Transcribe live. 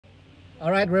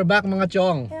Alright, we're back mga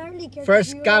chong.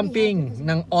 First camping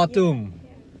ng autumn.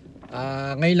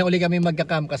 Ngayon lang uli kami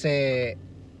magka-camp kasi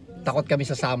takot kami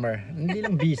sa summer. Hindi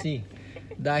lang busy.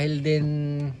 Dahil din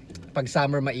pag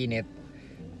summer mainit,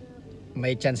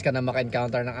 may chance ka na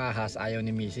maka-encounter ng ahas. Ayaw ni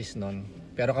Mrs. nun.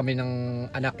 Pero kami ng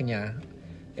anak niya,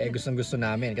 gustong gusto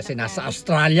namin. Kasi nasa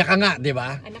Australia ka nga, di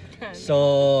ba?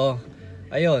 So,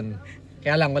 ayun.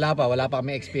 Kaya lang, wala pa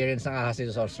kami experience ng ahas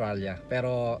dito sa Australia.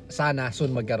 Pero sana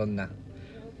soon magkaroon na.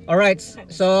 Alright,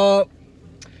 so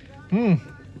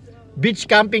beach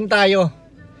camping tayo.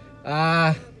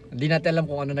 Hindi natin alam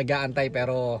kung ano nag-aantay,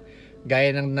 pero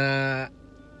gaya ng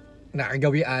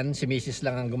nakagawian, si Mrs.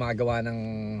 lang ang gumagawa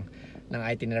ng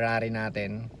itinerary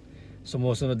natin.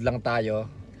 Sumusunod lang tayo.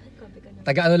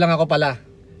 Taga ano lang ako pala,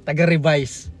 taga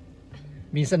revise.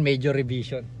 Minsan major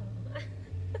revision.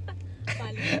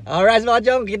 Alright mga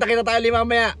chong, kita-kita tayo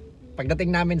mamaya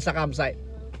pagdating namin sa campsite.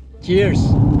 Cheers!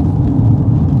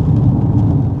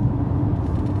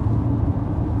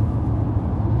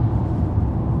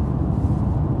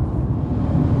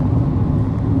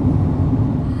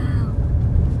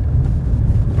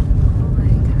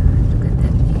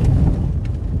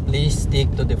 Stick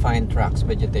to defined tracks,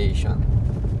 vegetation.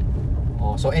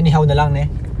 Oh, so anyhow na lang, ne?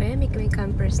 May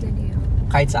campers na niyo.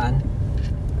 Kahit saan?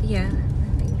 Yeah,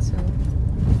 I think so.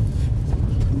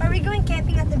 Are we going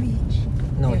camping at the beach?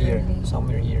 No, here.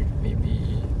 Somewhere here.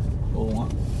 Maybe. Oo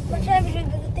nga. What should I be doing?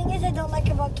 But the thing is I don't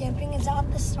like about camping is at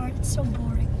the start it's so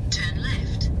boring. Turn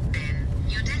left, then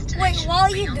your destination. Wait, while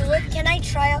you do it, can I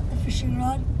try out the fishing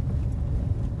rod?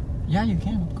 Yeah, you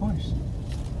can, of course.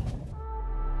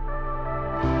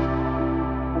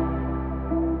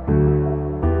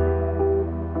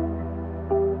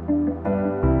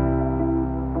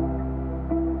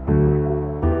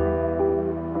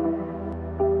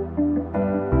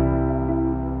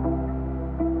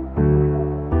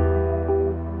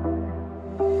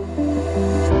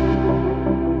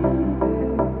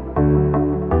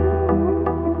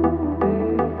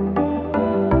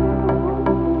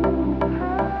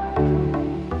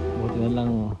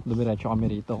 Dumiretso kami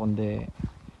rito kundi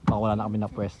wala na kami na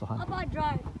pwestohan.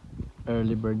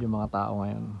 Early bird yung mga tao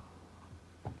ngayon.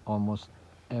 Almost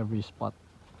every spot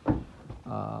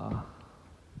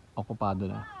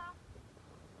okupado na.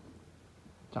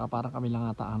 Tsaka parang kami lang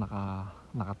ata ang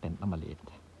naka-tent na maliit.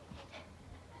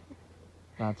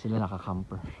 Lahat sila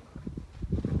naka-camper.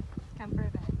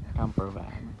 Camper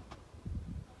van.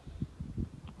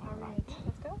 Alright.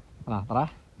 Let's go. Tara?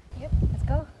 Yep, let's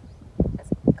go. Let's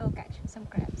go catch some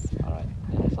crabs. Alright.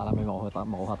 Sana may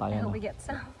makuha tayo. I hope we get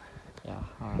some. Yeah,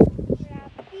 alright.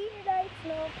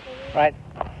 Right.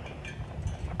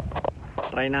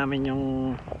 Try namin yung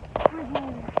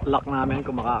luck namin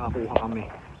kung makakakuha kami.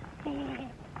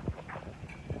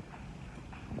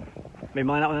 May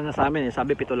mga nauna na sa amin eh.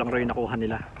 Sabi 7 lang raw yung nakuha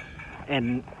nila.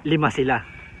 And 5 sila.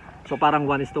 So parang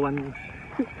 1:1.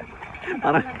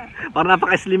 parang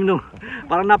napaka-slim nung.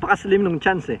 Parang napaka-slim nung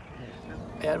chance eh.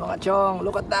 Ayan mga chong,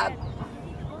 look at that.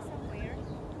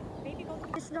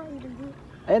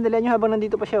 Ayan, dalihan nyo habang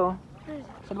nandito pa siya oh.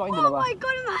 Saan ba kayong dalawa? Oh my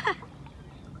god!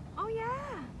 Oh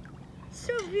yeah!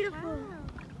 So beautiful!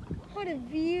 What a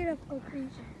beautiful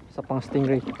creature. Sa pang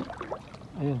stingray.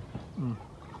 Ayun.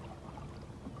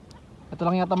 Ito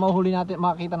lang yata mahuhuli natin,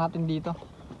 makikita natin dito.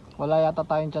 Wala yata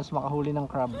tayong chance makahuli ng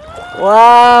crab.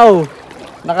 Wow!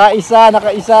 Nakaisa!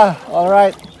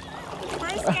 Alright.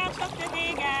 First catch of the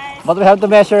day, guys. But we have to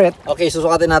measure it. Okay,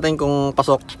 susukatin natin kung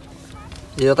pasok.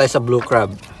 Dito tayo sa blue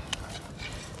crab.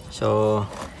 So,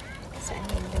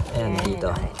 ayan dito.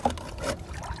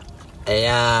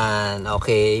 Ayan,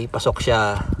 okay, pasok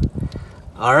siya.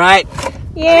 Alright.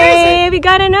 Yay, we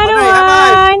got another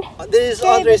one. This is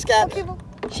Andre's catch.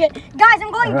 Shit. Guys,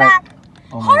 I'm going back.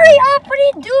 Oh Hurry up, what are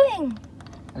you doing?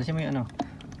 Alisin mo yung ano.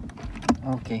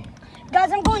 Okay.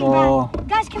 Guys, I'm going back.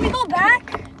 Guys, can we go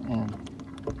back? Ayan.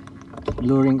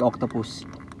 Luring octopus.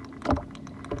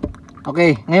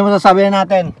 Okay, ngayon masasabi na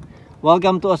natin.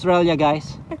 Welcome to Australia,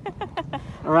 guys.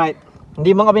 Alright.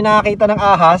 Hindi man kami nakakita ng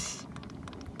ahas.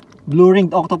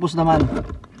 Blue-ringed octopus naman.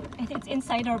 It's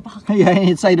inside our bucket. Yeah,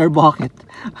 inside our bucket.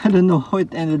 I don't know how it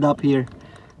ended up here.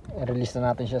 Release na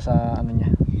natin siya sa ano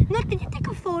niya. Look, did you take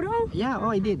a photo? Yeah,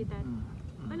 oh, I did.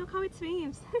 Oh, look how it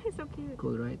swims. It's so cute.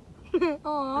 Cool, right?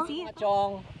 Aww. See?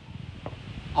 Chong,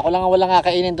 ako lang ang walang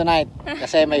kakainin tonight.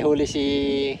 Kasi may huli si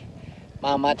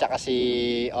Mama tsaka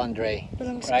si Andre.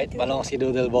 Right? Balong si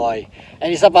Doodle Boy.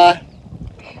 And isa pa,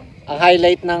 ang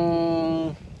highlight ng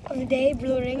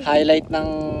highlight ng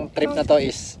trip na to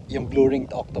is yung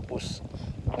blue-ringed octopus.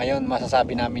 Ngayon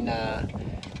masasabi namin na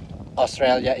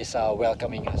Australia is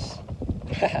welcoming us.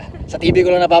 Sa TV ko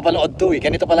lang napapanood to eh.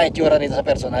 Ganito pala itsura nito sa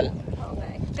personal. Oh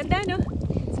my. Ganda, no?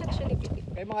 It's actually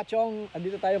beautiful. Okay mga chong,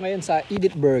 andito tayo ngayon sa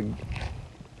Edithburgh.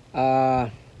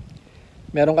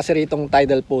 Meron kasi ritong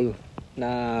tidal pool na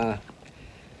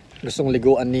gustong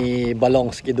liguan ni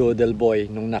Balong Skidoodle Boy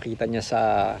nung nakita niya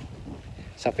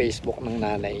sa Facebook ng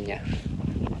nanay niya.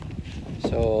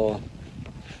 So,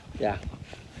 yeah.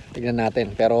 Tignan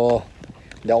natin. Pero,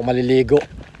 hindi ako maliligo.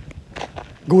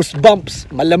 Goosebumps!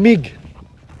 Malamig!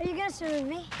 Are you gonna serve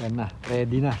me? Yan na.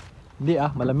 Ready na. Hindi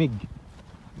malamig.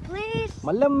 Please?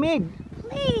 Malamig!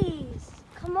 Please!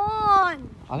 Come on!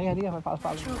 Halika.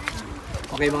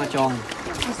 Okay mga chong.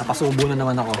 Napasubo na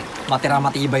naman ako. Matira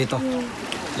matibay ito.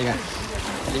 Halika.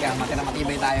 Matira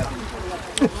matibay tayo.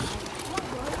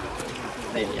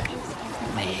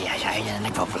 Nahihiya siya na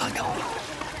nagpa-vlog ako.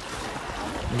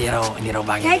 Hindi raw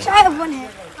bagay. Can I try one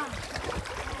hit?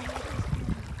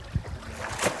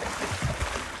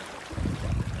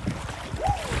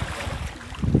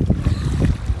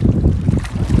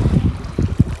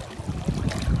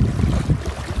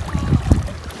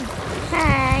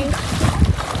 Hi.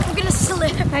 I'm gonna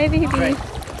slip. Hi, baby.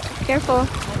 Careful.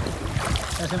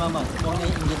 Kasi mama, huwag na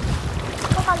iingit.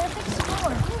 Papa, let's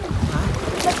explore.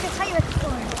 Let's get how you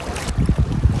explore.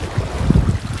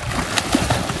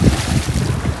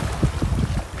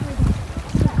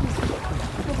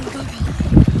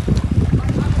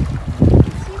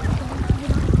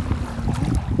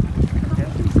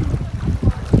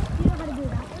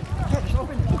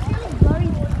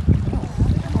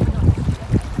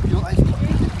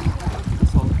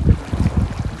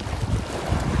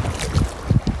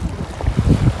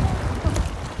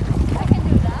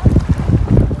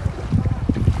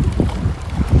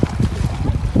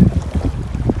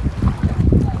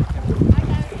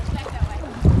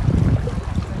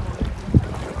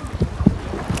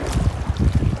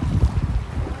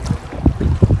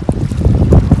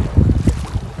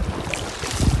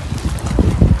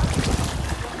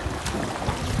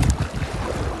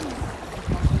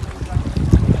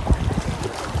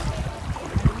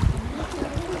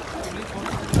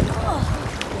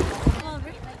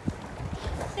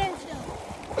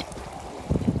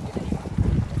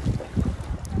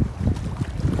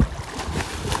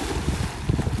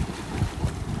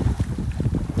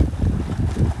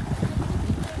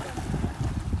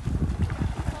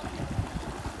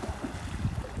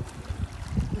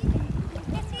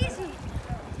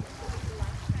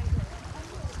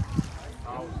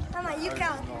 Mama, you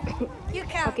count. You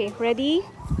count. Okay, ready,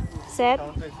 set,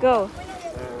 go.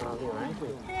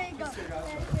 There you go.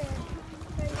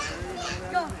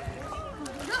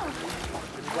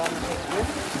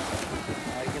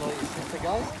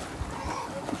 Go.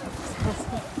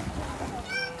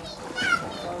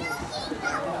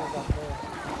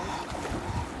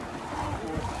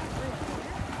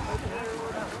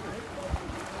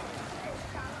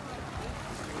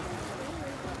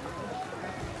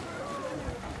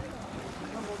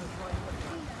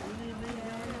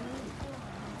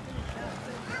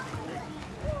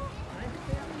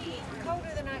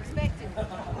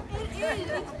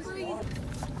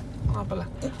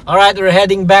 Alright, we're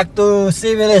heading back to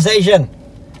civilization.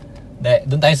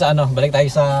 Doon tayo sa balik tayo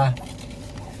sa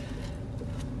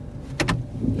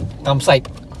campsite.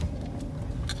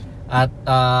 At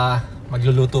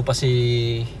magluluto pa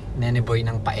si Nene Boy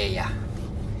ng paella.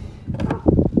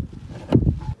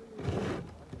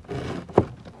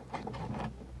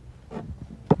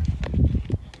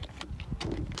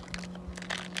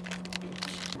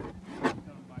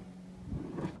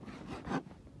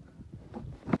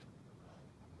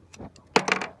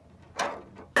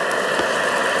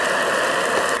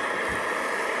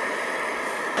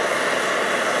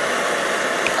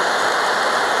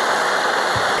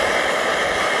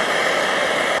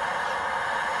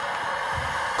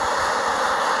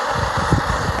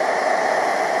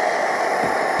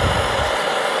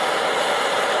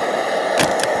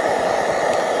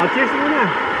 Cheers muna.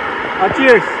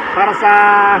 Cheers para sa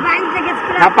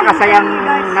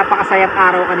napakasayang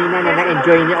araw kanina na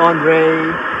na-enjoy ni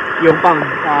Andre yung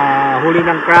huli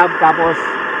ng crab, tapos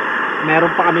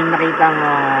meron pa kaming nakitang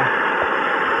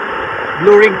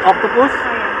blue-ringed octopus,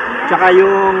 tsaka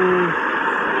yung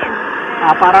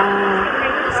parang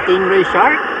stingray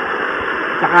shark,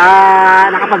 tsaka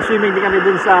nakapag-swimming din kami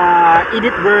dun sa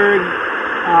Edithburgh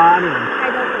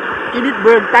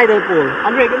Edithburgh Tidal Pool.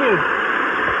 Andre, come here.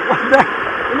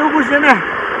 Inubos na na.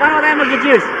 Paano tayo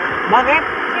mag-cheers? Bakit?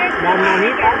 Cheers.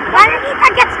 Mananita. Mananita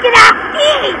gets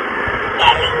kinakti!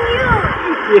 Telling you!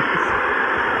 Cheers.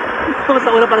 Mas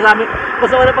una pa sa amin.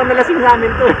 Mas una pa nalasing sa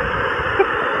amin to.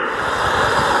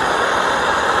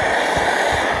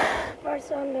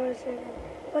 First on the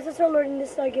also learning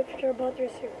this gift about your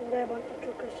circle. About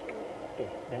octopus. Okay,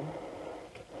 then.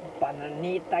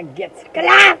 Bananita gets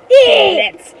Crafty!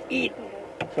 Let's eat!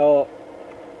 So,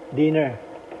 dinner.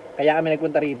 Kaya kami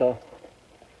nagpunta rito.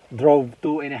 Drove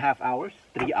 2.5 hours,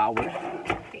 3 hours.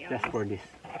 Just for this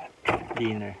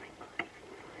dinner.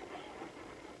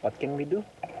 What can we do?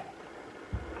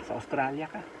 Sa Australia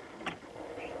ka.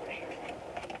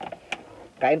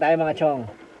 Kain tayo mga chong.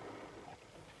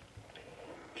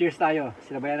 Cheers tayo.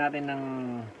 Sinabayan natin ng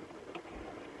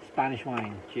Spanish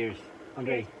wine. Cheers.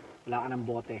 Andre, wala ka ng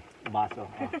bote. Baso.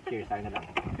 Oh, cheers tayo na lang.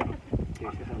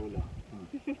 Cheers ka sa ulo.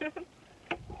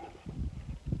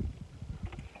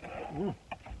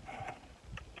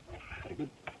 Very good.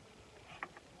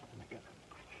 Oh my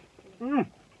God.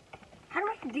 How do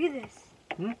I do this?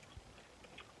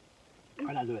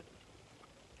 Why not do it?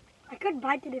 I could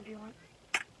bite it if you want.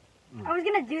 I was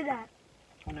gonna do that.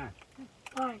 Oh no.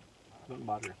 Why? Don't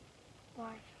bother.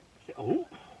 Why? Say, oh!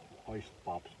 Oyster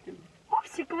popsicle.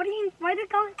 Popsicle? What do you? Why do they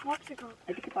call it popsicle?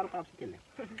 I think it's parang popsicle eh.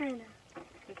 I know.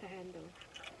 With a handle.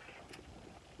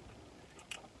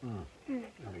 Oh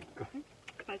my God.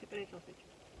 Spicy pala yung sausage.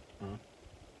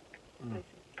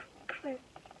 Spicy.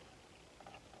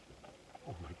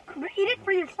 Oh my God. But eat it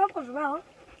for yourself as well.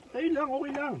 Tayo lang,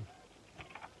 okay lang.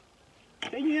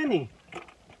 Sa inyo yan eh.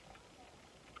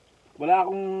 Wala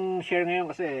akong share ngayon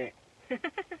kasi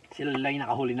sila lang yung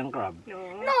nakahuli ng crab. No.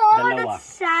 No, Dalawa. that's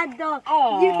sad though.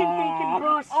 You can take it,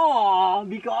 bros. Oh,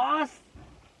 because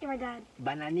You're my dad.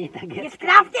 Bananita gets It's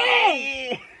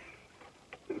crafty!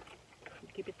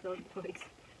 Keep it low, boys.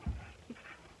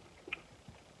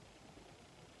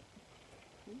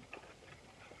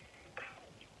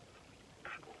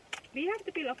 Do you have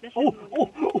to peel off the shell? Oh!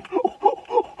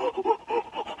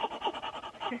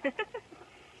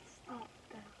 Stop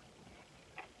that.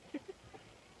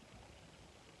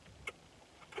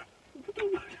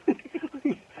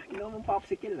 Ginawa mong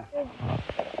popsicle ah.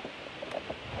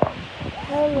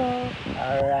 Hello.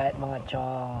 Alright mga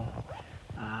chong.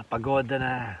 Pagoda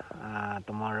na.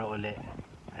 Tomorrow uli.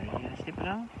 Are you gonna sleep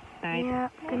lang? Night. Yeah,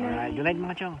 good night. Alright, good night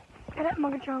mga chong. Good night,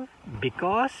 Mga Chong.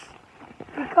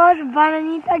 Because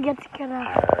Bananita gets crafty.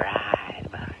 alright.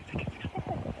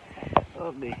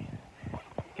 Okay.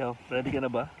 Ikaw, ready ka na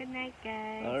ba? Good night,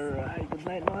 guys. Alright, good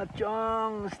night mga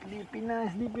chong. Sleepy na,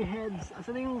 sleepy heads.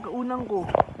 Asan na yung kaunang ko?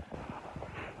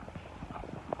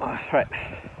 Alright.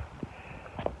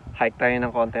 Hike tayo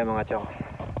ng konti mga chong.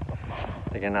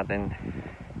 Tignan natin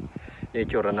yung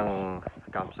itsura ng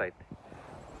campsite.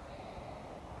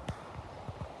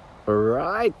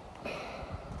 Alright.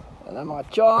 Wala mga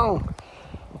chong.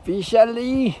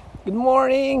 Officially, good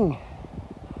morning.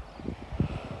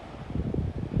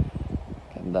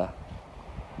 Ganda.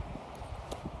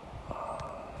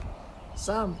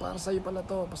 Sam, para sa'yo pala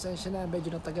to. Pasensya na, medyo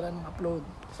natagalan ng upload.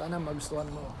 Sana magustuhan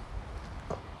mo.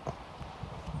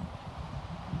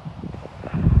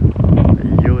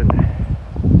 Ayun.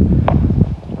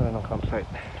 Ano ng campsite?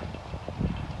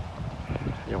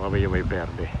 Yung kami yung may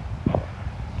verde.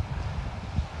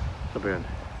 Ito ba yun?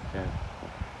 Yan.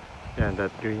 Yan,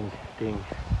 that green thing.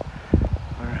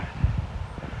 Alright.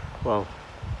 Wow.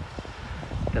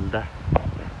 Ganda.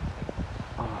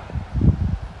 Oh.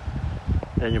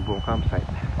 Yan yung buong campsite.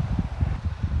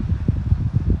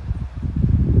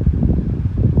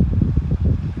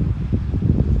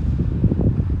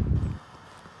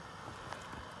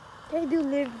 They do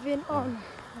live in on.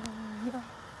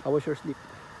 How was your sleep?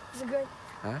 It's good.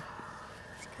 Huh?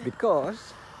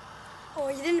 Because Oh,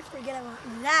 you didn't forget about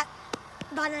that.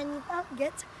 Bananita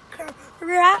gets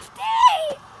crafty.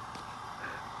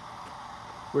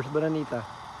 where's Bananita?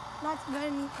 That's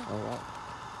Bananita. Alright.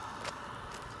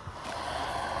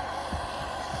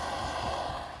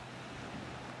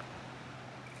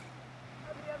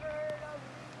 Have you ever heard of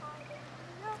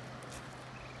Bananita?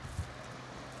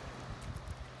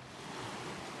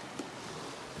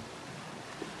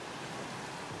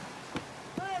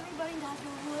 Oh, everybody knows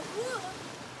what.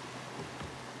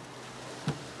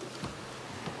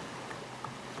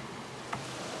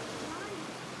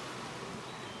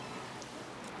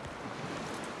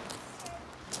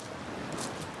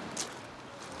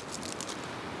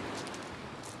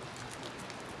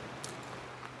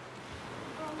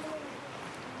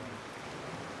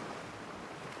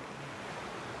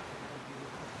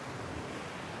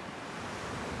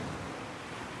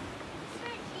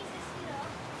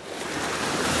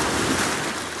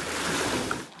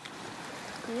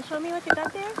 Can you show me what you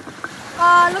got there?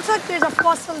 Looks like there's a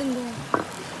fossil in there.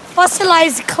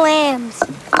 Fossilized clams.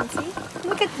 Can you see?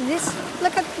 Look at this.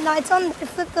 Look at no, it's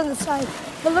flipped on the side.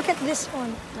 But look at this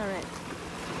one. Alright.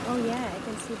 Oh yeah, I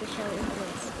can see the shell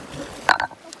influence.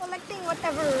 Look collecting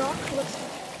whatever rock looks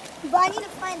like. But I need to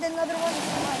find another one to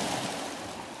find.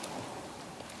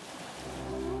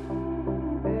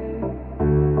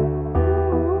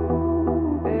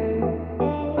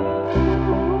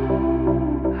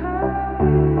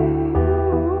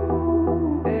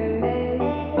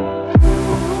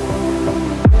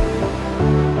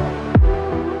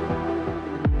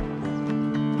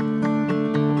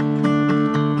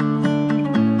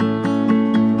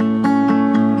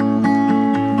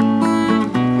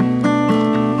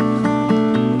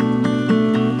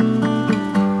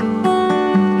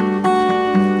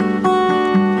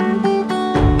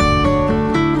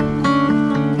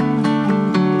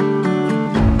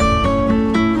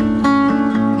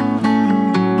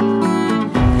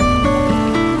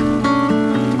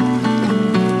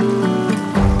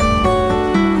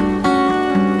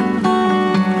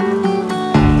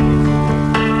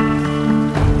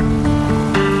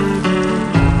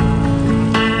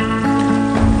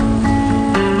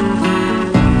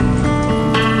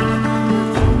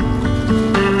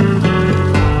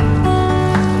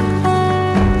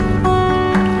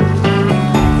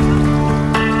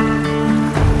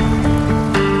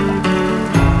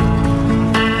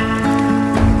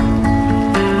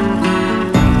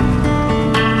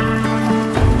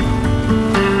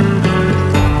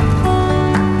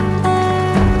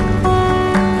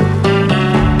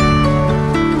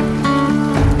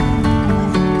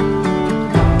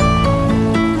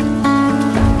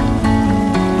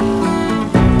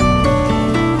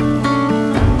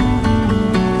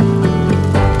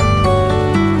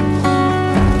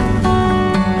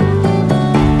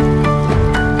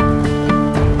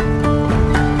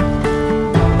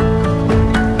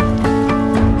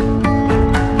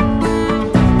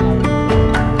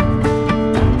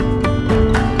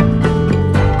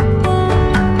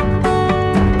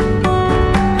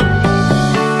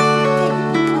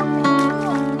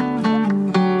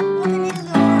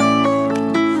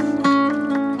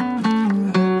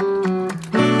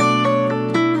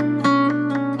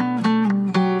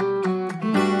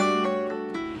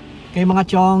 Okay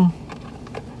mga chong,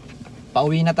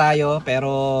 pauwi na tayo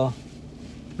pero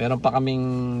meron pa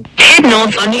kaming Head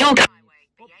north on Yorke Highway,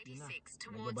 B86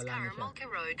 towards Karamulka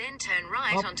Road, then turn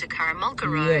right onto Karamulka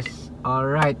Road. Yes,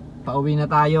 alright, pauwi na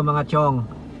tayo mga chong.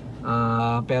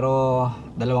 Pero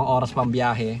 2 oras pang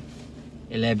biyahe,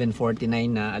 11:49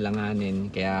 na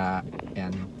alanganin, kaya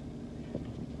yan.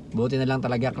 Buti na lang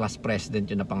talaga class president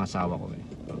yung napangasawa ko eh.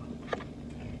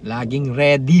 Laging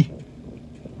ready.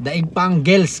 Daig pang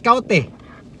Girl Scout eh.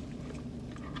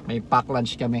 May pack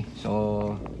lunch kami.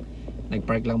 So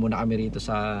nagpark lang muna kami rito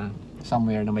sa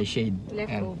somewhere na may shade.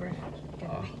 Leftover.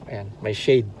 Ayan, may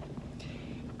shade.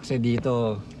 Kasi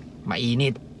dito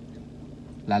mainit.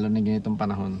 Lalo na ganitong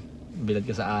panahon. Bilad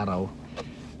ka sa araw.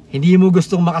 Hindi mo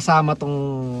gustong makasama tong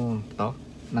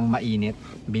ng mainit,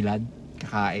 bilad,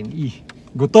 kakain.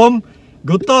 Gutom,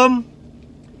 gutom.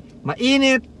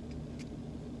 Mainit.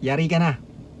 Yari ka na.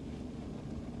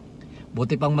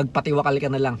 Buti pang magpatiwakal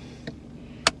ka na lang.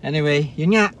 Anyway,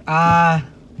 yun nga.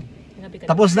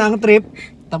 Tapos na ang trip.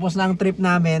 Tapos na ang trip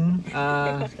namin.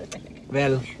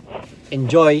 Well,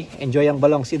 enjoy. Enjoy ang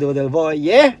balong si Doodle Boy.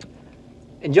 Yeah!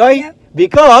 Enjoy! Yep.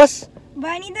 Because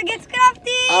Bonita gets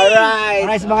crafty! alright!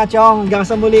 Alright mga chong, hanggang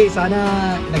sa muli. Sana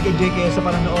nag-enjoy kayo sa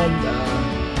panonood.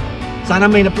 Sana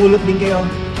may napulot din kayo.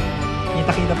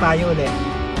 Kita-kita tayo ulit.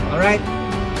 Alright?